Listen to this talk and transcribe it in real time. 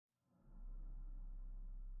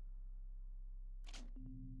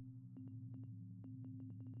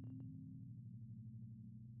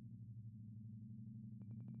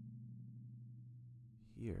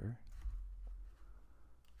here.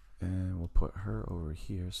 And we'll put her over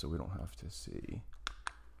here so we don't have to see.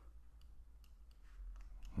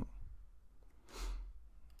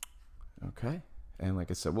 Okay. And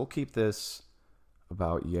like I said, we'll keep this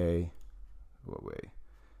about yay. What way?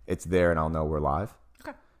 It's there and I'll know we're live.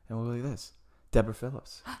 Okay. And we'll do this. Deborah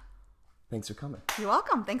Phillips. Thanks for coming. You're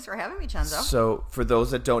welcome. Thanks for having me, Chenzo. So for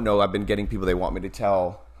those that don't know, I've been getting people, they want me to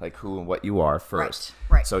tell like who and what you are first.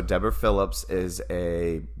 Right. So Deborah Phillips is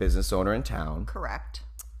a business owner in town. Correct.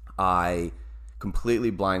 I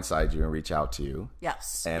completely blindside you and reach out to you.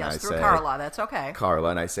 Yes. And yes, I through say, Carla. That's okay. Carla,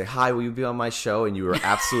 and I say, hi, will you be on my show? And you were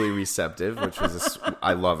absolutely receptive, which was,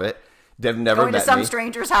 I love it. Dev never Going met to some me.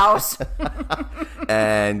 stranger's house.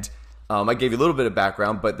 And I gave you a little bit of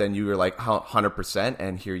background, but then you were like 100%,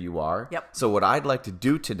 and here you are. Yep. So what I'd like to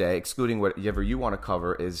do today, excluding whatever you want to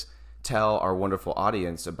cover, is tell our wonderful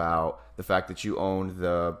audience about the fact that you own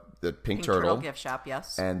the Pink Turtle gift shop,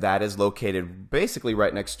 yes. And that is located basically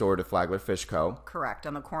right next door to Flagler Fish Co. Correct,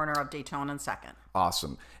 on the corner of Daytona and 2nd.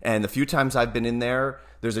 Awesome. And the few times I've been in there,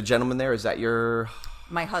 there's a gentleman there. Is that your...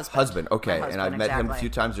 My husband. Husband, okay. My husband, and I've met him a few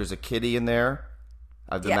times. There's a kitty in there.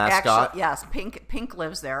 The mascot. Actually, yes, Pink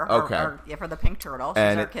lives there. Okay. For the Pink Turtle. She's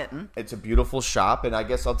And our kitten. It's a beautiful shop, and I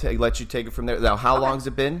guess I'll let you take it from there. Now, how long has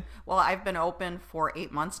it been? Well, I've been open for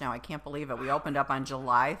 8 months now. I can't believe it. We opened up on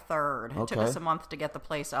July 3rd. It took us a month to get the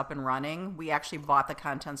place up and running. We actually bought the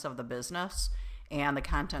contents of the business, and the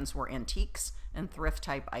contents were antiques and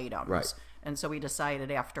thrift-type items. Right. And so we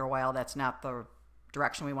decided after a while that's not the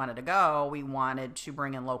direction we wanted to go. We wanted to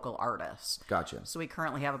bring in local artists. Gotcha. So we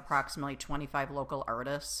currently have approximately 25 local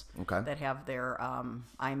artists that have their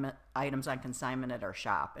items on consignment at our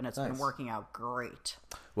shop, and it's been working out great.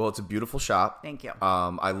 Well, it's a beautiful shop. Thank you.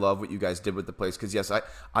 I love what you guys did with the place because yes,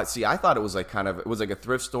 I see. I thought it was like it was like a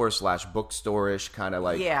thrift store / bookstore-ish kind of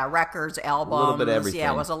like records, albums, a little bit of everything.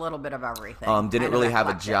 Yeah, it was a little bit of everything. Didn't really have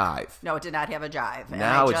a jive. No, it did not have a jive.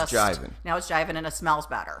 Now it's jiving. Now it's jiving, and it smells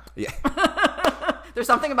better. Yeah. There's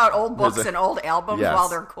something about old books and old albums. While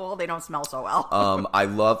they're cool, they don't smell so well. I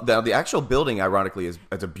love the actual building. Ironically, is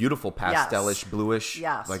a beautiful pastelish, bluish.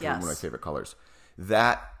 Yes, one of my favorite colors.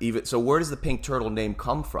 So where does the Pink Turtle name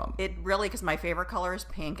come from? It really, because my favorite color is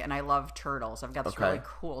pink, and I love turtles. I've got this really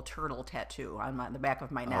cool turtle tattoo on the back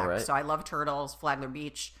of my neck. Right. So I love turtles. Flagler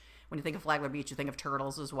Beach. When you think of Flagler Beach, you think of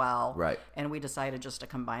turtles as well. Right. And we decided just to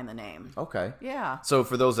combine the name. Okay. Yeah. So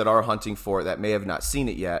for those that are hunting for it that may have not seen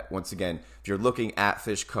it yet, once again, if you're looking at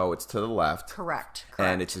Fish Co., it's to the left. Correct.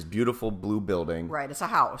 And it's this beautiful blue building. Right. It's a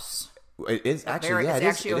house. It is actually, it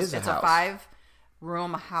is a house. It's a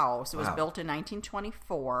 5-room house. It was built in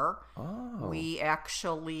 1924. Oh. We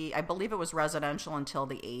actually, I believe it was residential until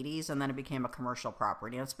the 80s, and then it became a commercial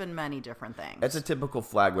property. And it's been many different things. It's a typical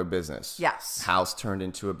Flagler business. Yes. House turned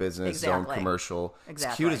into a business, zone commercial.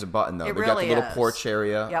 Exactly. It's cute as a button, though. It They really got the little is. porch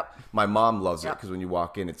area. Yep. My mom loves it because when you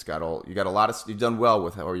walk in, it's got you got a lot of, you've done well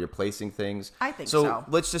with how you're placing things. I think so. So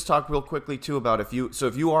let's just talk real quickly, too, about if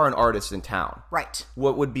you are an artist in town. Right.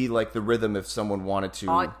 What would be like the rhythm if someone wanted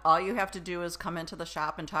to? All you have to do is come into the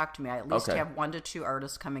shop and talk to me. I at least have 1 to 2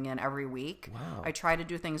 artists coming in every week. Wow. I try to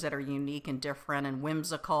do things that are unique and different and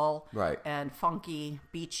whimsical and funky,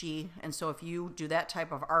 beachy. And so if you do that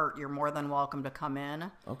type of art, you're more than welcome to come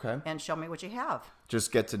in and show me what you have.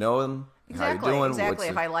 Just get to know them. Exactly. How you doing? Exactly.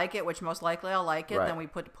 If I like it, which most likely I'll like it, Right. then we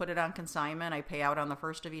put it on consignment. I pay out on the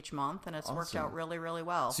 1st of each month, and it's worked out really, really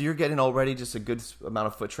well. So you're getting already just a good amount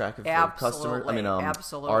of foot traffic for customers.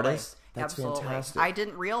 Absolutely. Artists. That's Absolutely. fantastic. I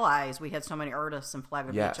didn't realize we had so many artists in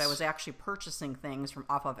Flagler Yes. Beach. I was actually purchasing things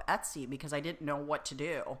off of Etsy because I didn't know what to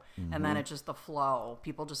do. And then it just the flow.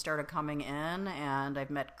 People just started coming in, and I've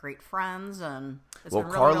met great friends, and it's been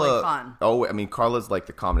really, really fun. Oh, I mean, Carla's like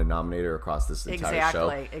the common denominator across this entire show.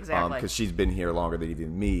 Exactly. Because she's been here longer than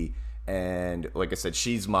even me. And like I said,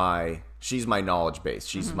 she's my knowledge base.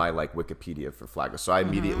 She's my like Wikipedia for Flagler. So I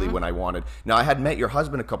immediately, when I wanted, now I had met your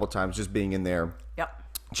husband a couple times just being in there. Yep.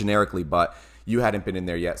 Generically, but you hadn't been in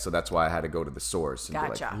there yet, so that's why I had to go to the source and be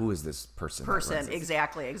like, who is this person?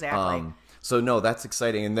 Exactly. So no, that's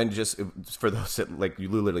exciting. And then just for those that like you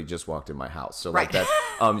literally just walked in my house, so like that.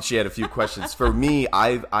 She had a few questions for me.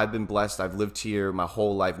 I've been blessed. I've lived here my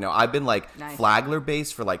whole life. Now I've been like Flagler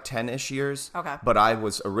based for like 10-ish years. Okay. But I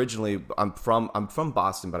was originally I'm from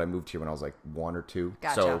Boston, but I moved here when I was like 1 or 2.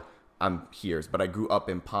 Gotcha. So I'm here, but I grew up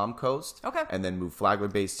in Palm Coast. Okay. And then moved Flagler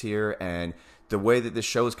based here, and the way that this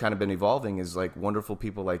show has kind of been evolving is like wonderful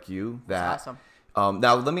people like you. That's awesome.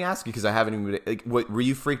 Now let me ask you, because I haven't even. Like, were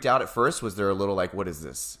you freaked out at first? Was there a little like, what is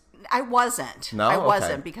this? I wasn't. No, I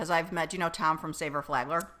wasn't because I've met. Do you know Tom from Save Our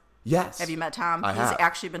Flagler? Yes. Have you met Tom? He's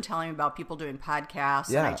actually been telling me about people doing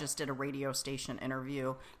podcasts. Yeah. And I just did a radio station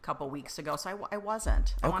interview a couple weeks ago. So I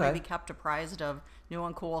wasn't. I want to be kept apprised of new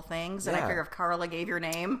and cool things. And I figure if Carla gave your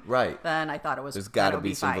name, then I thought it was. There's got to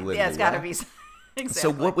be some validity. Yeah, it's got to be. Exactly.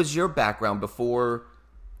 So what was your background before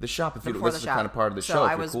the shop? If you this is kind of part of the show. So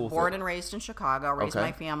I was born and raised in Chicago. Raised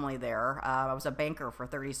my family there. I was a banker for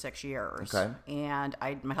 36 years. Okay. And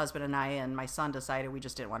my husband and I and my son decided we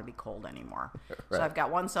just didn't want to be cold anymore. So I've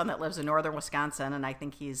got one son that lives in northern Wisconsin, and I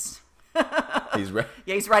think he's ready.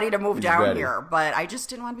 Yeah, he's ready to move down here. But I just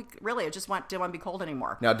didn't want to be didn't want to be cold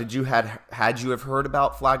anymore. Now, had you have heard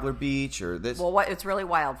about Flagler Beach or this? Well, it's really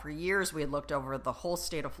wild. For years, we had looked over the whole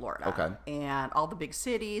state of Florida, and all the big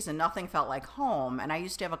cities, and nothing felt like home. And I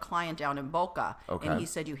used to have a client down in Boca, and he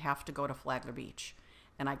said, "You have to go to Flagler Beach."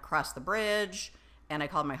 And I crossed the bridge. And I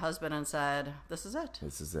called my husband and said, "This is it.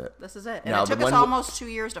 This is it. This is it." And now, it took us almost 2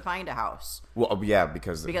 years to find a house. Well, yeah,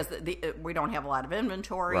 because we don't have a lot of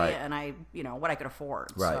inventory, and what I could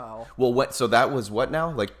afford. Right. So. Well, So that was what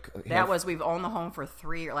now? We've owned the home for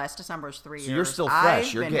 3 years. Last December was 3 years. So you're still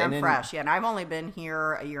fresh. I've been here fresh. Yeah, and I've only been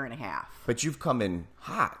here a year and a half. But you've come in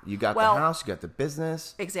hot. You got the house. You got the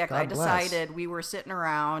business. Exactly. God I decided we were sitting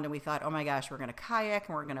around and we thought, oh my gosh, we're going to kayak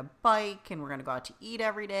and we're going to bike and we're going to go out to eat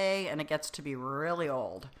every day, and it gets to be really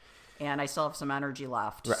old. And I still have some energy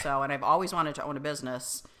left. Right. So, and I've always wanted to own a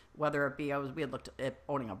business, whether it be we had looked at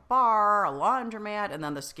owning a bar, a laundromat, and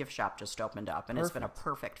then this gift shop just opened up, and It's been a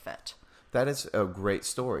perfect fit. That is a great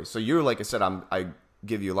story. So you're, like I said, I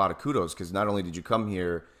give you a lot of kudos because not only did you come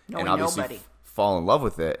here and obviously fall in love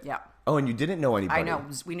with it. Yeah. Oh, and you didn't know anybody. I know.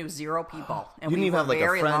 We knew 0 people. And you didn't even have like a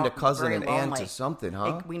friend, a cousin, an lonely. aunt, or something,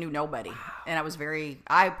 huh? We knew nobody. And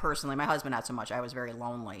I personally, my husband not so much, I was very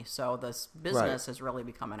lonely. So this business has really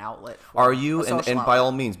become an outlet. Are you, and by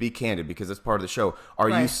all means, be candid because it's part of the show. Are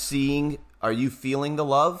you feeling the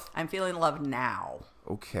love? I'm feeling the love now.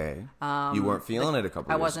 Okay. You weren't feeling it a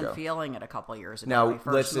couple years ago. I wasn't feeling it a couple years ago. Now,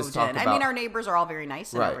 let's just talk about... I mean, our neighbors are all very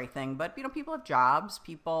nice and everything, but, people have jobs,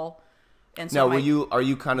 And so now, are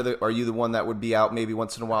you the one that would be out maybe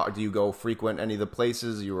once in a while, or do you go frequent any of the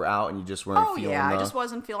places you were out and you just weren't feeling? I just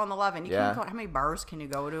wasn't feeling the love. And you can't go, how many bars can you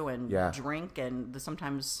go to and drink and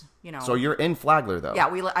sometimes So you're in Flagler though. Yeah,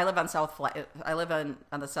 I live on I live on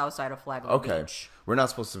the south side of Flagler Beach. We're not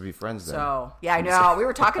supposed to be friends then. So yeah, I know. We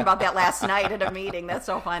were talking about that last night at a meeting. That's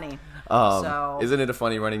so funny. Isn't it a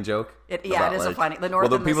funny running joke? It is a funny. The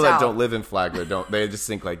north and the people south. that don't live in Flagler they just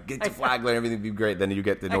think like get to Flagler and everything will be great. Then you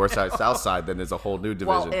get the north side, south side. Then there's a whole new division.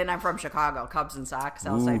 Well, and I'm from Chicago, Cubs and Sox,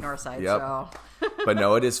 south side, north side. Yep. So. But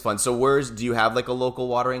no, it is fun. So do you have like a local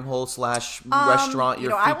watering hole / restaurant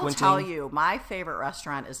you're frequenting? I will tell you, my favorite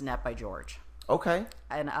restaurant is Net by George. Okay.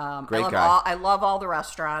 And Great guy. I love all the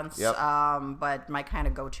restaurants. Yep. But my kind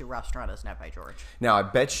of go-to restaurant is Net by George. Now, I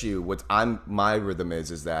bet you my rhythm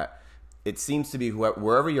is that it seems to be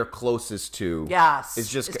wherever you're closest to. Yes. It's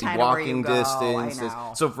just walking distance. I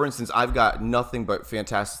know. So, for instance, I've got nothing but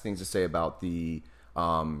fantastic things to say about the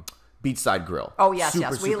Beachside Grill. Oh, yes,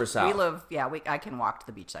 super south. We live, I can walk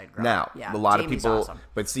to the Beachside Grill. Now, a lot Jamie's of people, awesome.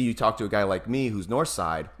 But see, you talk to a guy like me who's north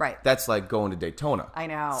side. Right. That's like going to Daytona. I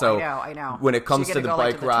know, so I know. When it comes to the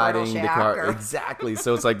bike riding, the car, exactly.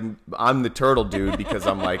 So it's like, I'm the turtle dude because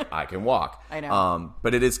I'm like, I can walk. I know.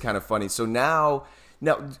 But it is kind of funny. So now,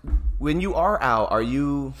 when you are out,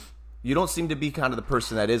 you don't seem to be kind of the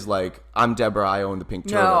person that is like, I'm Deborah, I own the Pink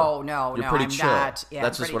Turtle. No, You're pretty chill. Not. Yeah,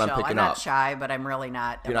 that's just what I'm picking up. I'm not shy, but I'm really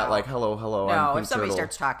not. You're not like, hello, no, I'm Pink if somebody Turtle.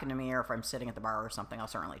 starts talking to me or if I'm sitting at the bar or something, I'll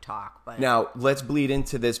certainly talk. But now, let's bleed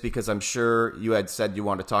into this because I'm sure you had said you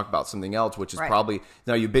wanted to talk about something else, which is probably...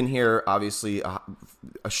 Now, you've been here, obviously,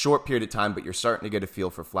 a short period of time, but you're starting to get a feel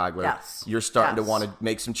for Flagler. Yes. You're starting to want to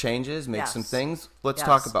make some changes, some things. Let's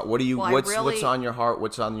talk about what's on your heart,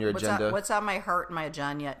 what's on your agenda. What's on my heart and my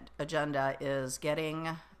agenda is getting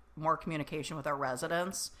more communication with our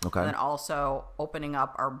residents, and then also opening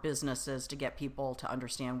up our businesses to get people to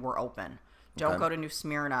understand we're open. Don't go to New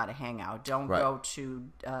Smyrna to hang out. Don't go to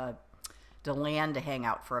DeLand to hang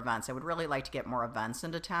out for events. I would really like to get more events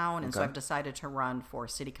into town, and so I've decided to run for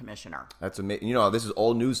city commissioner. That's amazing. This is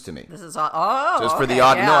old news to me. This is just for the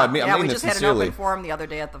audience. No, I mean we just this had an open forum the other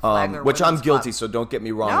day at the Flagler, which I'm guilty. So don't get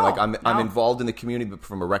me wrong. No, I'm involved in the community, but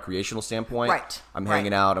from a recreational standpoint, I'm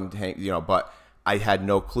hanging out. But I had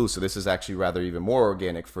no clue. So this is actually rather even more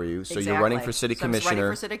organic for you. So you're running for city commissioner. I'm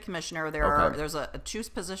running for city commissioner. There's 2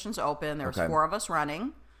 positions open. There's 4 of us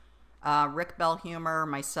running. Rick Bellhumer,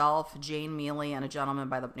 myself, Jane Mealy, and a gentleman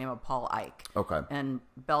by the name of Paul Ike. Okay. And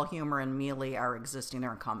Bellhumer and Mealy are existing.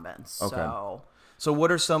 They're incumbents. Okay. So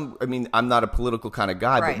what are some... I mean, I'm not a political kind of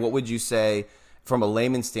guy, but what would you say from a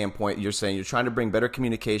layman standpoint, you're saying you're trying to bring better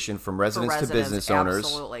communication from residents to business owners.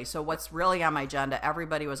 Absolutely. So what's really on my agenda,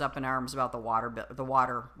 everybody was up in arms about the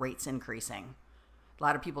water rates increasing. A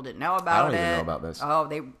lot of people didn't know about it. I don't even know about this. Oh,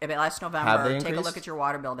 last November, take a look at your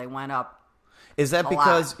water bill. They went up. Is that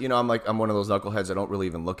because, I'm one of those knuckleheads, I don't really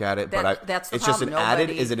even look at it, that's the it's problem.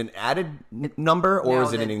 Just is it an added number or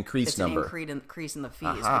is it an increased number? It's an increase in the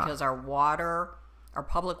fees because our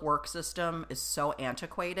public work system is so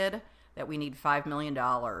antiquated that we need $5 million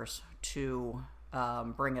to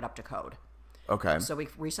bring it up to code. Okay. So we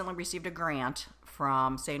recently received a grant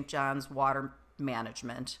from St. John's Water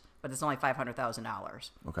Management, but it's only $500,000.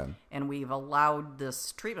 Okay. And we've allowed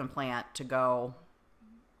this treatment plant to go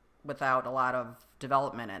without a lot of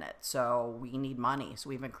development in it. So we need money. So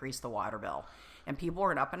we've increased the water bill. And people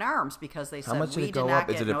were up in arms because they said, how much did it go not up?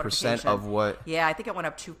 get Is it a percent of what? Yeah, I think it went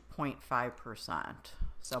up 2.5%.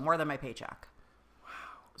 So more than my paycheck.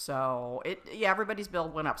 So everybody's bill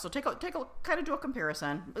went up. So take a kind of do a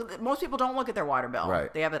comparison. Most people don't look at their water bill.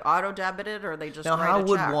 Right. They have it auto debited or they just now, write how a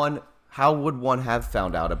would check. How would one have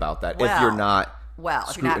found out about that if you're not? Well,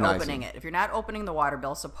 if you're not opening it, if you're not opening the water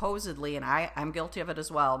bill, supposedly, and I'm guilty of it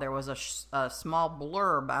as well, there was a small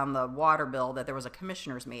blurb on the water bill that there was a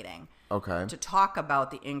commissioners meeting to talk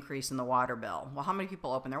about the increase in the water bill. Well, how many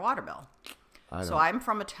people open their water bill? So I'm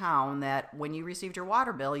from a town that when you received your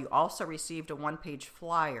water bill, you also received a one-page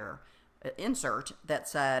flyer insert that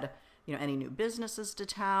said, any new businesses to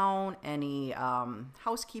town, any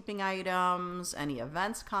housekeeping items, any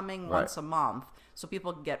events coming once a month. So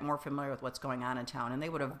people get more familiar with what's going on in town,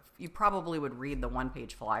 and you probably would read the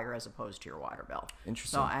one-page flyer as opposed to your water bill.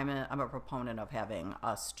 Interesting. So I'm a proponent of having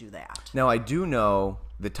us do that. Now I do know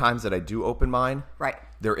the times that I do open mine. Right.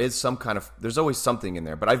 There is there's always something in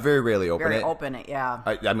there, but I very rarely open it. Yeah.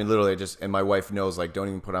 I mean, literally, and my wife knows, don't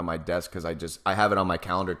even put it on my desk because I have it on my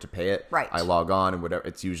calendar to pay it. Right. I log on and whatever.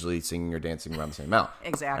 It's usually singing or dancing around the same amount.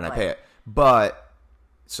 Exactly. And I pay it, but.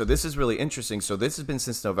 So this is really interesting. So this has been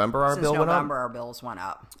since November our bill went up? Since November our bills went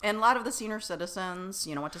up. And a lot of the senior citizens,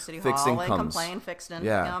 went to City Hall and complained, fixed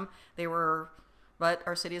income. But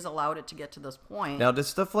our city has allowed it to get to this point. Now, does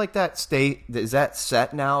stuff like that is that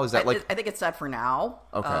set now? Is that I think it's set for now.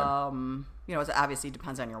 Okay. It obviously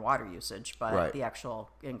depends on your water usage, but the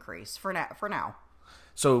actual increase for now.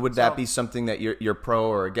 So would that be something that you're pro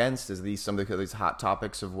or against? Is these some of these hot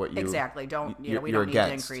topics of what you exactly we don't need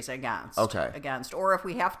to increase against? Okay, against, or if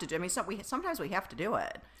we have to do, sometimes we have to do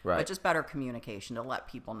it, right? But just better communication to let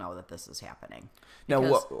people know that this is happening. Now,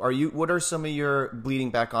 what are some of your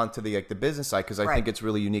bleeding back onto the business side? Because I think it's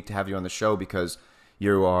really unique to have you on the show because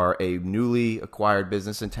you are a newly acquired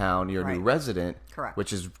business in town. You're a new resident, correct?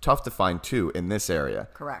 Which is tough to find too in this area,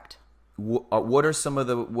 correct. What are some of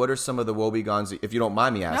the woebegones, if you don't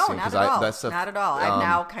mind me asking? No, not at all. Not at all. I'm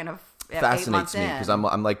now kind of fascinates me because I'm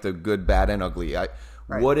like the good, bad, and ugly.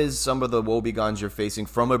 What is some of the woebegones you're facing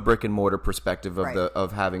from a brick and mortar perspective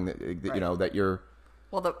of having that you're?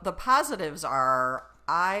 Well, the positives are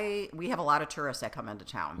we have a lot of tourists that come into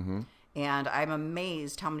town, and I'm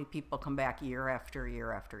amazed how many people come back year after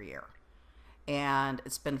year after year, and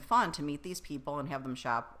it's been fun to meet these people and have them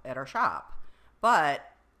shop at our shop, but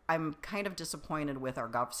I'm kind of disappointed with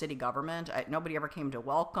our city government. Nobody ever came to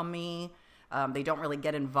welcome me. They don't really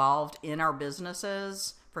get involved in our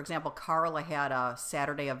businesses. For example, Carla had a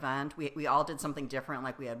Saturday event. We all did something different.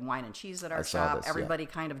 Like we had wine and cheese at our shop. Everybody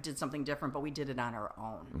kind of did something different, but we did it on our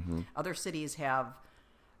own. Other cities have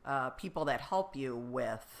people that help you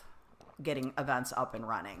with getting events up and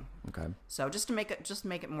running. Okay. So just to make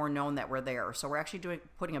it more known that we're there. So we're actually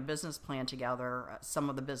putting a business plan together, some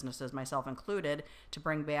of the businesses, myself included, to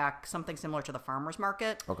bring back something similar to the farmers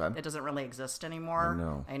market. Okay. That doesn't really exist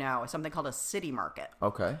anymore. I know. Something called a city market.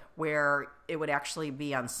 Okay. Where it would actually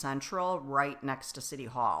be on Central, right next to City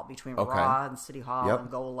Hall, between Raw and City Hall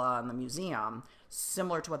and Gola and the museum,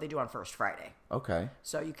 similar to what they do on First Friday. Okay.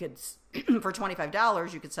 So you could, for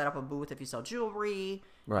 $25, you could set up a booth if you sell jewelry,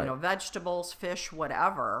 vegetables, fish,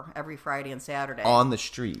 whatever, every Friday and Saturday. On the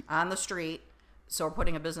street. So we're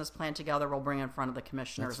putting a business plan together. We'll bring it in front of the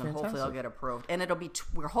commissioners, and hopefully they'll get approved. And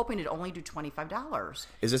we're hoping to only do $25.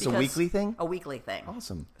 Is this a weekly thing? A weekly thing.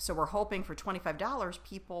 Awesome. So we're hoping for $25,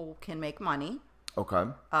 people can make money. Okay.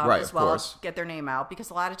 As well as get their name out, because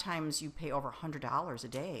a lot of times you pay over $100 a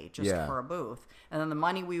day just for a booth, and then the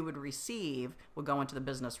money we would receive would go into the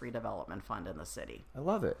business redevelopment fund in the city. I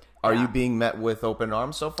love it. Are you being met with open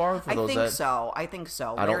arms so far? I think so.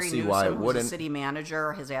 I don't see why it wouldn't. Who's the city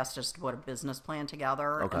manager, has asked us to put a business plan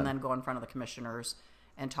together and then go in front of the commissioners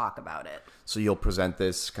and talk about it. So you'll present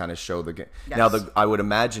this, kind of show the game. Yes. Now, I would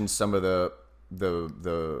imagine some of the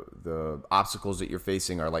the obstacles that you're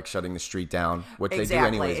facing are like shutting the street down, which they do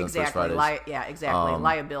anyways on First Fridays. Exactly.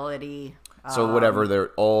 Liability. So whatever, they're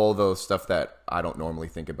all those stuff that I don't normally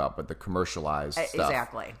think about, but the commercialized stuff.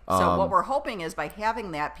 Exactly. So what we're hoping is by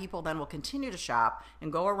having that, people then will continue to shop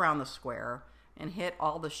and go around the square and hit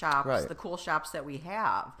all the shops, the cool shops that we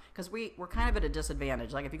have. Because we're kind of at a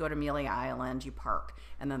disadvantage. Like if you go to Amelia Island, you park,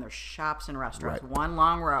 and then there's shops and restaurants, one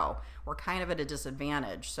long row. We're kind of at a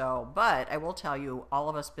disadvantage. So, but I will tell you, all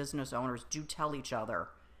of us business owners do tell each other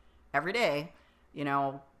every day, you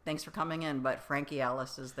know, thanks for coming in, but Frankie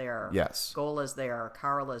Ellis is there. Yes. Gola's there.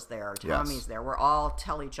 Carl is there. Tommy's there. We're all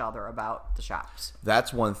tell each other about the shops.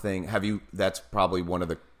 That's one thing. That's probably one of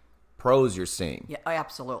the pros you're seeing. Yeah,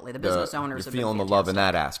 absolutely. The business owners you're have feeling been the love in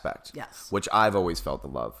that aspect. Yes. Which I've always felt the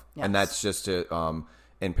love. Yes. And that's just to,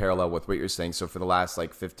 in parallel with what you're saying. So for the last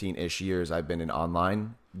like 15-ish years, I've been an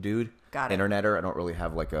online dude. Got it. Interneter. I don't really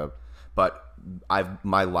have but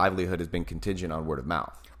my livelihood has been contingent on word of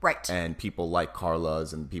mouth. Right. And people like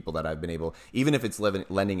Carla's and people that I've been able, even if it's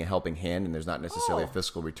lending a helping hand and there's not necessarily a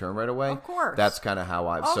fiscal return right away. Of course. That's kind of how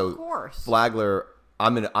I've. Of course. Flagler, I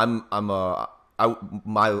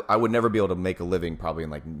would never be able to make a living probably in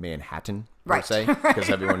like Manhattan, per se, because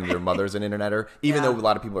everyone, your mother's an interneter, even though a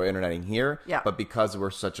lot of people are interneting here. Yeah. But because we're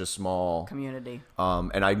such a small community,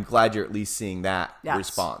 and I'm glad you're at least seeing that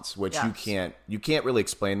response, which you can't really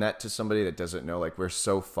explain that to somebody that doesn't know. Like, we're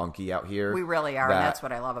so funky out here. We really are, and that's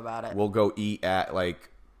what I love about it. We'll go eat at like,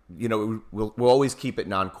 you know, we'll always keep it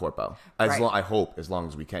non-corpo. I hope as long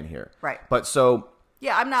as we can here. Right. But so.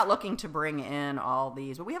 Yeah, I'm not looking to bring in all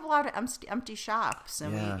these, but we have a lot of empty shops,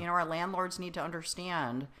 and we, you know, our landlords need to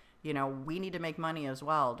understand, you know, we need to make money as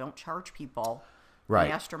well. Don't charge people an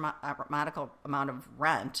astronomical amount of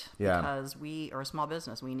rent because we are a small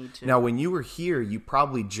business. We need to. Now, when you were here, you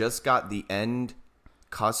probably just got the end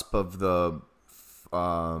cusp of the,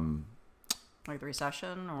 like the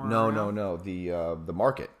recession, or no, the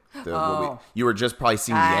market. You were just probably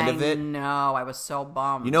seeing the end of it. No, I was so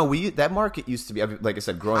bummed. You know, that market used to be, like I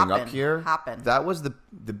said, growing up here. That was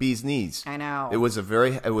the bee's knees. I know. It was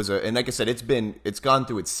and like I said, it's gone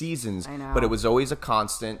through its seasons. I know. But it was always a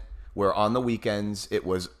constant. Where on the weekends it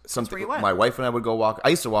was something. Where you My wife and I would go walk. I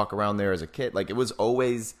used to walk around there as a kid. Like, it was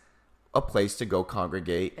always a place to go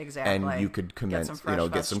congregate. Exactly. And you could commence,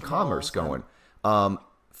 get some commerce going.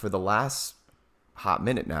 For the last hot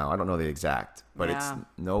minute now, I don't know the exact, but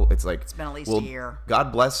it's like it's been at least a year.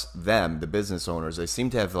 God bless them, the business owners. They seem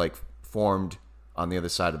to have like formed on the other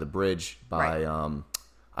side of the bridge by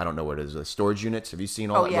I don't know what it is, the storage units. Have you seen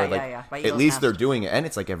all that? At least they're doing it, and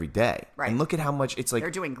it's like every day. Right. And look at how much it's like. They're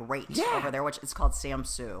doing great over there, which it's called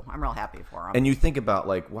Samsu. I'm real happy for them. And you think about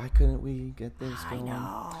like, why couldn't we get this going?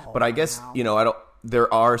 I know. But I guess I don't.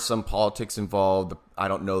 There are some politics involved. I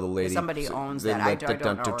don't know the lady. Somebody owns that. I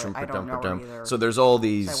don't know either. So there's all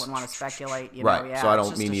these. So I wouldn't want to speculate. Right. So I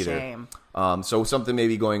don't mean either. Shame. So something may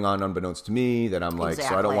be going on unbeknownst to me that I'm like.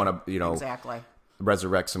 So I don't want to.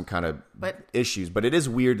 Resurrect some kind of issues. But it is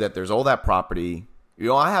weird that there's all that property.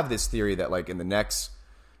 I have this theory that like in the next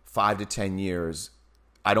 5 to 10 years,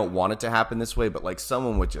 I don't want it to happen this way, but like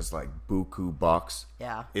someone with just like buku bucks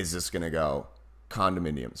is just going to go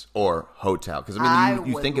condominiums or hotel. Because I mean,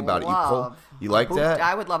 you think about it. You like that?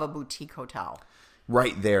 I would love a boutique hotel.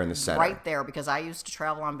 Right there in the center. Right there, because I used to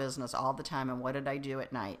travel on business all the time. And what did I do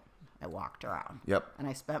at night? I walked around. Yep. And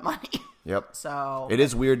I spent money. Yep. So it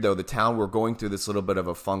is weird though. The town, we're going through this little bit of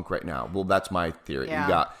a funk right now. Well, that's my theory.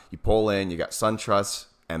 Yeah. You pull in, you got SunTrust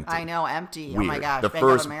empty. I know, empty. Weird. Oh my gosh. The Bank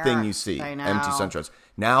first of America. thing you see, I know. empty SunTrust.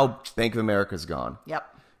 Now Bank of America's gone.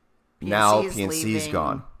 Yep. Now PNC's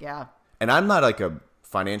gone. Yeah. And I'm not like a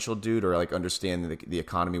financial dude or like understand the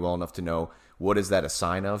economy well enough to know what is that a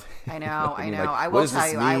sign of. I know. I know. Like, I will tell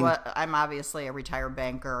you, I'm obviously a retired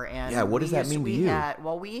banker, and what does that mean to you?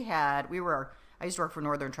 I used to work for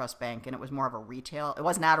Northern Trust Bank, and it was more of a retail. It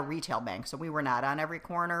was not a retail bank, so we were not on every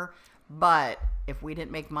corner. But if we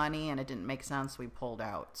didn't make money and it didn't make sense, we pulled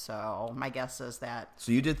out. So my guess is that.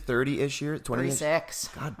 So you did 30-ish years, 36.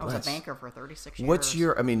 God bless. I was a banker for 36 years. What's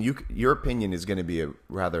your? I mean, your opinion is going to be a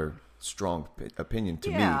rather strong opinion to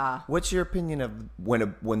me. What's your opinion of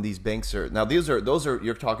when these banks are now? Those are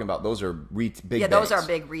you're talking about. Those are big. Yeah, those are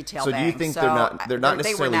big retail banks. So do you think they're not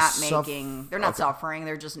necessarily they're not suffering.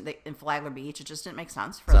 They're just in Flagler Beach. It just didn't make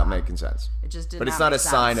sense for them. It's not making sense. It just did. But it's not a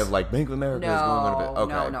sign of like Bank of America is going on a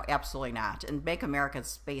bit. Okay. No, absolutely not. And Bank of America's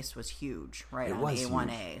space was huge, right? It on was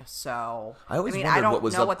A1A. So I always wondered what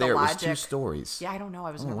was up there. It was 2 stories. Yeah, I don't know.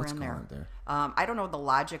 I was never in there. I don't know the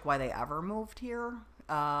logic why they ever moved here.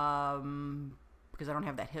 Because I don't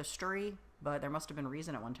have that history, but there must have been a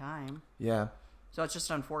reason at one time. Yeah. So it's just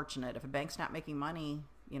unfortunate. If a bank's not making money,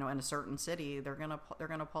 in a certain city, they're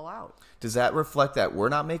gonna pull out. Does that reflect that we're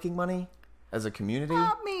not making money as a community?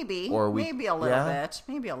 Maybe. Or maybe a little bit.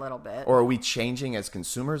 Maybe a little bit. Or are we changing as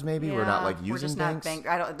consumers? Maybe we're not like using we're just banks. Not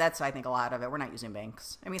bank. That's I think a lot of it. We're not using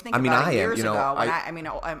banks. I mean, think about it. Years ago, when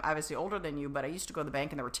I'm obviously older than you, but I used to go to the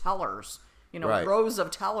bank and there were tellers. Right. Rows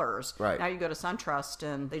of tellers. Right. Now you go to SunTrust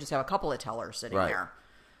and they just have a couple of tellers sitting there.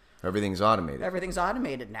 Everything's automated. Everything's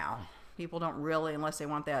automated now. People don't really, unless they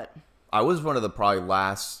want that. I was one of the probably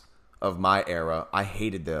last of my era. I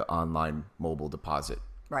hated the online mobile deposit.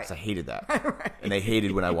 Right. I hated that. Right. And they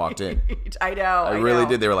hated when I walked in. I know. I really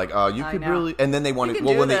did. They were like, oh, you could really. And then they wanted,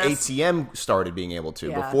 when the ATM started being able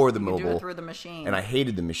to, before the mobile. You do it through the machine. And I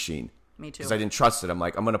hated the machine. Me too. Because I didn't trust it. I'm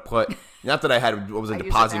like, I'm going to put, not that I wasn't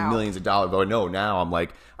depositing millions of dollars, but no, now I'm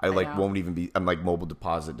like, I won't even be, I'm like, mobile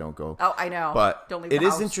deposit, don't go. Oh, I know. But don't leave the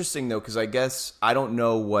house. Is interesting though, because I guess, I don't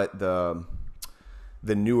know what the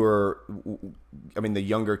newer, the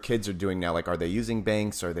younger kids are doing now. Like, are they using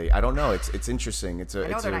banks? I don't know. It's interesting. I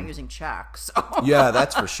know they're not using checks. Yeah,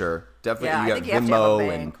 that's for sure. Definitely. You got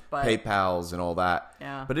Venmo and PayPals and all that.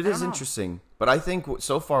 Yeah. But it is interesting. But I think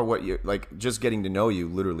so far, what you like, just getting to know you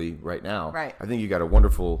literally right now. Right. I think you got a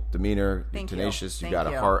wonderful demeanor. You're tenacious. You got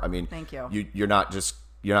a heart. I mean, thank you. You're not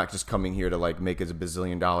just coming here to like make us $1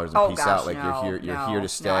 billion and peace out. Like you're here to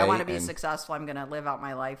stay. No, I want to be successful. I'm going to live out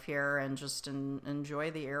my life here and just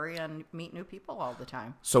enjoy the area and meet new people all the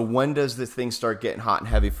time. So when does this thing start getting hot and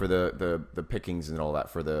heavy for the pickings and all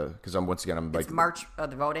that because I'm like it's March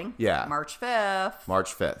the voting. Yeah, March 5th.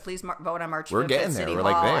 March 5th. Please vote on March 5th. We're getting there. We're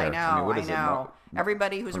like there. I know.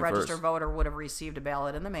 Everybody who's a registered voter would have received a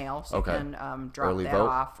ballot in the mail, so you can drop that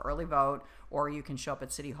off, early vote, or you can show up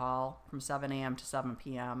at City Hall from 7 a.m. to 7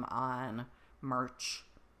 p.m. on March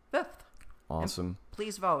 5th. Awesome. And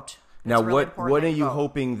please vote. Now, what are you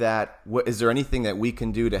hoping that? Is there anything that we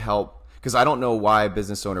can do to help? Because I don't know why a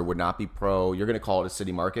business owner would not be pro. You're going to call it a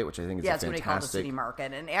city market, which I think is it's going to be called a city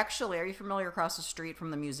market. And actually, are you familiar across the street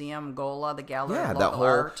from the museum, Gola, the gallery of local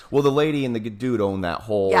art? Well, the lady and the dude own that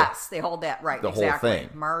whole. Yes, they hold that right. The whole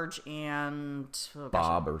thing. Marge and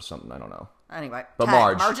Bob or something. I don't know. Anyway, but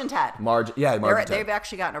Marge and Ted. Marge and Ted. They've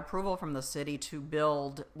actually gotten approval from the city to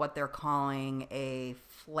build what they're calling a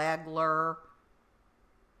Flagler.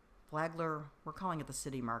 We're calling it the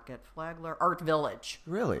city market. Flagler Art Village.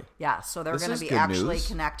 Really? Yeah. So they're going to be actually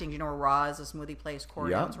connecting. You know where Raw is, a smoothie place,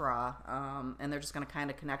 Cordon's Raw. And they're just going to kind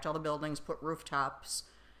of connect all the buildings, put rooftops,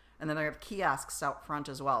 and then they have kiosks out front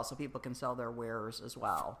as well, so people can sell their wares as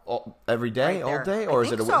well. Every day, all day, or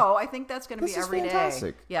is it? So I think that's going to be every day.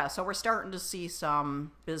 Fantastic. Yeah. So we're starting to see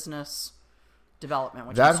some business development,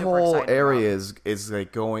 which that I'm super whole excited area about. is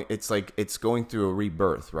like going. It's like it's going through a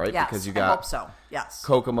rebirth, right? Yes, because you got I hope so. Yes,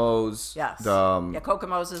 Kokomo's. Yes,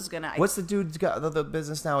 Kokomo's is gonna. What's the dude's got the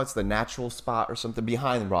business now? It's the Natural Spot or something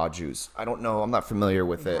behind Raw Juice. I don't know. I'm not familiar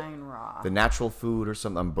with behind Raw. The Natural Food or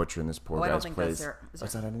something. I'm butchering this poor guy's place.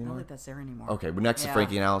 That's that anymore? I don't think that's there anymore. Okay, but next to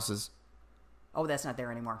Frankie Analysis. Oh, that's not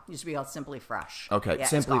there anymore. It used to be called Simply Fresh. Okay,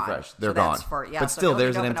 Simply Fresh. They're gone. But still,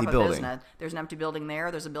 there's an empty building. There's an empty building there.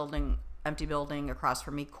 There's a empty building across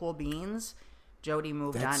from me. Cool Beans. Jody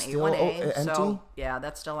moved on A1A. Empty? So, yeah,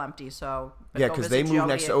 that's still empty. So yeah, because they moved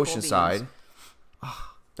next to Oceanside.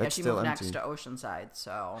 That's she still moved empty. next to Oceanside.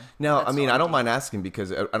 So now, I mean, I don't mind asking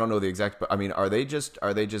because I don't know the exact. But I mean, are they just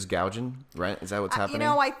gouging rent? Is that what's happening?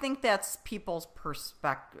 I think that's people's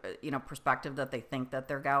perspective that they think that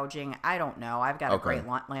they're gouging. I don't know. I've got a great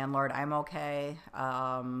landlord. I'm okay.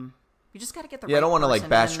 You just got to get the right. I don't want to like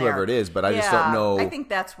bash whoever it is, but I just don't know. I think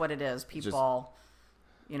that's what it is. People.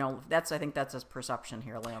 I think that's his perception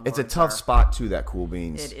here. Landlords it's a tough spot too. That Cool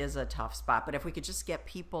Beans. It is a tough spot, but if we could just get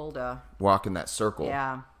people to walk in that circle.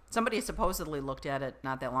 Yeah. Somebody supposedly looked at it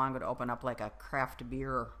not that long ago to open up like a craft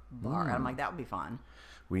beer bar. And I'm like, that would be fun.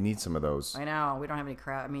 We need some of those. I know. We don't have any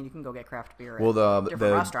craft. I mean, you can go get craft beer at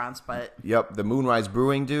different restaurants, but... Yep, the Moonrise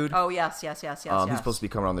Brewing dude. Oh, yes. He's supposed to be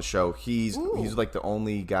coming on the show. He's like the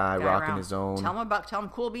only guy rocking his own. Tell him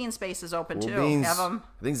Cool Bean Space is open, too. Beans. Have him.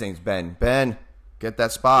 I think his name's Ben. Ben, get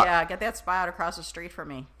that spot. Yeah, get that spot across the street from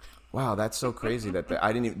me. Wow, that's so crazy that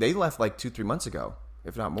they left like 2-3 months ago,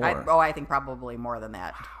 if not more. I think probably more than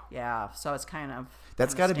that. Wow. Yeah, so it's kind of...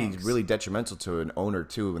 That's got to be really detrimental to an owner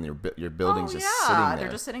too when your building's just sitting there. They're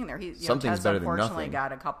just sitting there. Something's better than nothing. Unfortunately,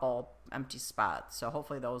 got a couple empty spots, so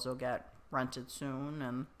hopefully those will get rented soon,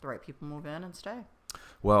 and the right people move in and stay.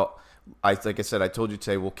 Well, like I said, I told you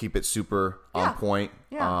today we'll keep it super on point.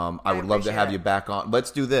 Yeah, I would love to have you back on.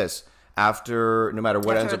 Let's do this. after, no matter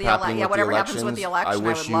what ends up happening with the whatever elections, happens with the election, I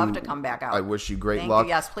would love to come back out. I wish you great Thank luck. You.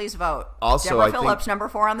 Yes, please vote. Also, Deborah Phillips, number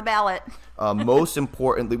 4 on the ballot. Most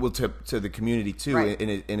importantly, well, to the community too. Right.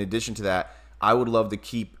 In addition to that, I would love to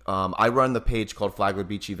keep. I run the page called Flagler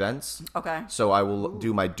Beach Events. Okay. So I will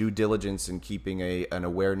do my due diligence in keeping an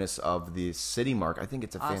awareness of the City Mark. I think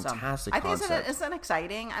it's a fantastic concept. I think isn't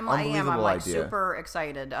exciting. I'm super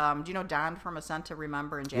excited. Do you know Don from Ascent to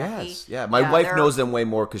Remember and Jackie? Yes. Yeah. My wife knows them way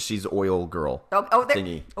more because she's oil girl.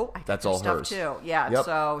 Thingy. That's all stuff hers too. Yeah. Yep.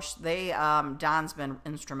 So Don's been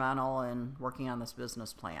instrumental in working on this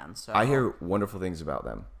business plan. So I hear wonderful things about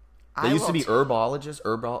them. They used to be herbologists,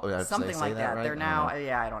 something like that. Right? They're now,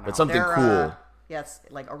 I don't know. But something cool. Yes,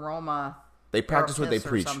 like aroma. They practice what they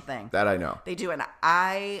preach. That I know. They do, and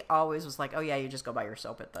I always was like, oh yeah, you just go buy your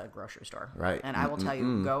soap at the grocery store, right? And I will tell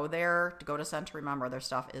you, go to Scent to Remember. Their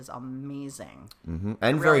stuff is amazing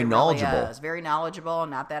and very knowledgeable. Really is. Very knowledgeable,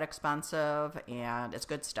 not that expensive, and it's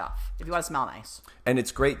good stuff. If you want to smell nice, and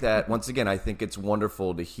it's great that once again, I think it's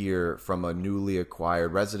wonderful to hear from a newly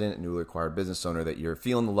acquired resident, newly acquired business owner that you're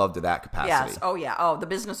feeling the love to that capacity. Yes. Oh yeah. Oh, the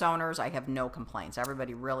business owners, I have no complaints.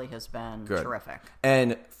 Everybody really has been terrific.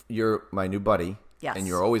 And you're my new buddy. Yes. And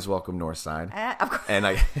you're always welcome Northside. Of course. And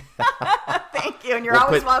I thank you. And you're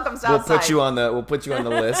always welcome Southside. We'll put you on the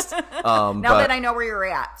list. Now that I know where you're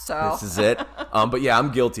at, so this is it. But yeah,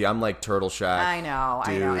 I'm guilty. I'm like Turtle Shack. I know.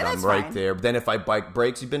 Dude, And I'm right there. But then if I bike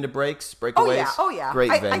Breaks, you've been to Breaks? Breakaways? Oh yeah.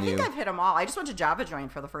 Great venue. I think I've hit them all. I just went to Java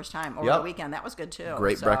Joint for the first time over the weekend. That was good too.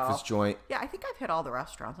 Great breakfast joint. Yeah, I think I've hit all the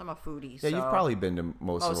restaurants. I'm a foodie. Yeah, you've probably been to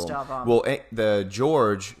most of them. them. Well, the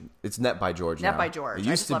George, it's Net by George now. Net by George. It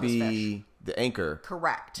used to be the Anchor.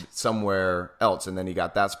 Correct. Somewhere else, and then he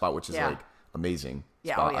got that spot, which is like amazing.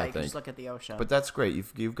 Yeah, spot, you can just look at the ocean. But that's great.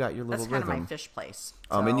 You've got your little rhythm. That's kind of my fish place.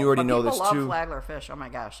 And you already know this too. People love Flagler fish. Oh my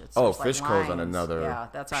gosh, it's Fish Co's on another. Yeah,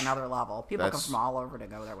 that's on another level. People come from all over to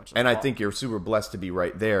go there, which is and cool. I think you're super blessed to be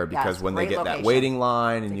right there because when they get location. that waiting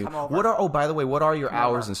line and by the way, what are your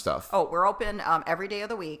hours and stuff? Oh, we're open every day of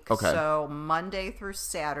the week. Okay. So Monday through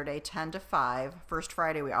Saturday, 10 to 5. First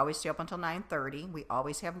Friday, we always stay up until 9:30. We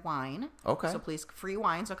always have wine. Okay. So please, free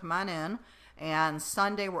wine. So come on in. And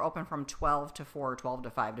Sunday, we're open from 12 to 4, 12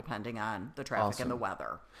 to 5, depending on the traffic and the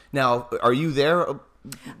weather. Now, are you there?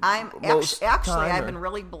 I've been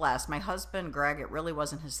really blessed. My husband, Greg, it really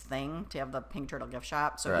wasn't his thing to have the Pink Turtle gift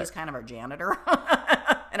shop, so he's kind of our janitor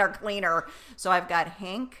and our cleaner. So I've got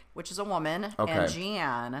Hank, which is a woman, and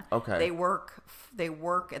Jan. Okay. They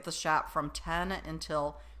work at the shop from 10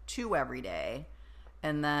 until 2 every day.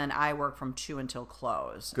 And then I work from 2 until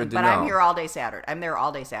close. Good to know. I'm here all day Saturday. I'm there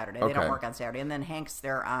all day Saturday. They don't work on Saturday. And then Hank's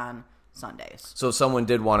there on Sundays. So if someone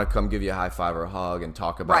did want to come give you a high five or a hug and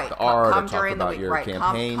talk about the art or talk about your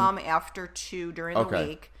campaign. Come after 2 during the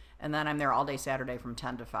week. And then I'm there all day Saturday from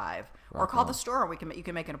 10 to 5. Or call the store. You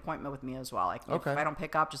can make an appointment with me as well. If I don't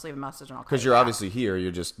pick up, just leave a message and I'll call you. Because you're obviously here.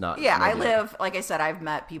 You're just not. Yeah, I live, like I said, I've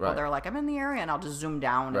met people that are like, I'm in the area, and I'll just zoom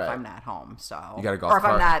down if I'm not home. So you got a golf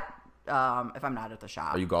cart? If I'm not at the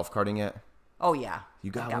shop. Are you golf carting yet? Oh yeah,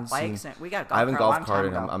 you got one. Bikes. We got. I haven't golf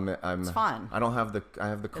carted. It's fun. I don't have I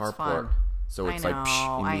have the carport, so it's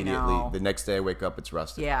immediately. The next day I wake up, it's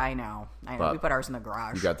rusted. Yeah, I know. We put ours in the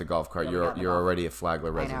garage. You got the golf cart. You're already a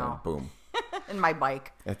Flagler resident. I know. Boom. And my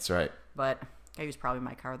bike. That's right. But I use probably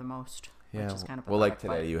my car the most. Yeah, which is kind of like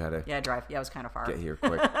today, you had to drive. Yeah, it was kind of far. Get here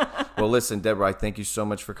quick. Well, listen, Deborah, I thank you so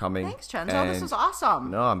much for coming. Thanks, Chenzo. This is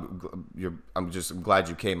awesome. No, I'm glad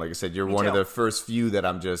you came. Like I said, you're one of the first few that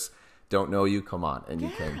I'm just don't know you. Come on, and you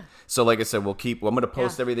came. So, like I said, I'm going to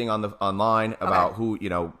post everything online about who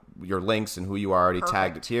your links and who you are already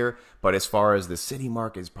tagged here. But as far as the City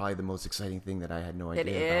Mark is probably the most exciting thing that I had no idea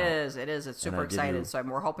about. It is. It's super excited. So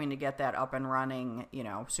we're hoping to get that up and running,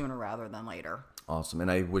 sooner rather than later. Awesome.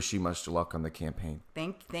 And I wish you much luck on the campaign.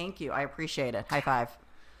 Thank you. I appreciate it. High five.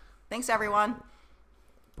 Thanks, everyone.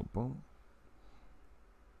 Boom, boom.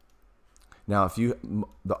 Now, if the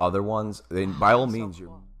other ones, then by all means, you're...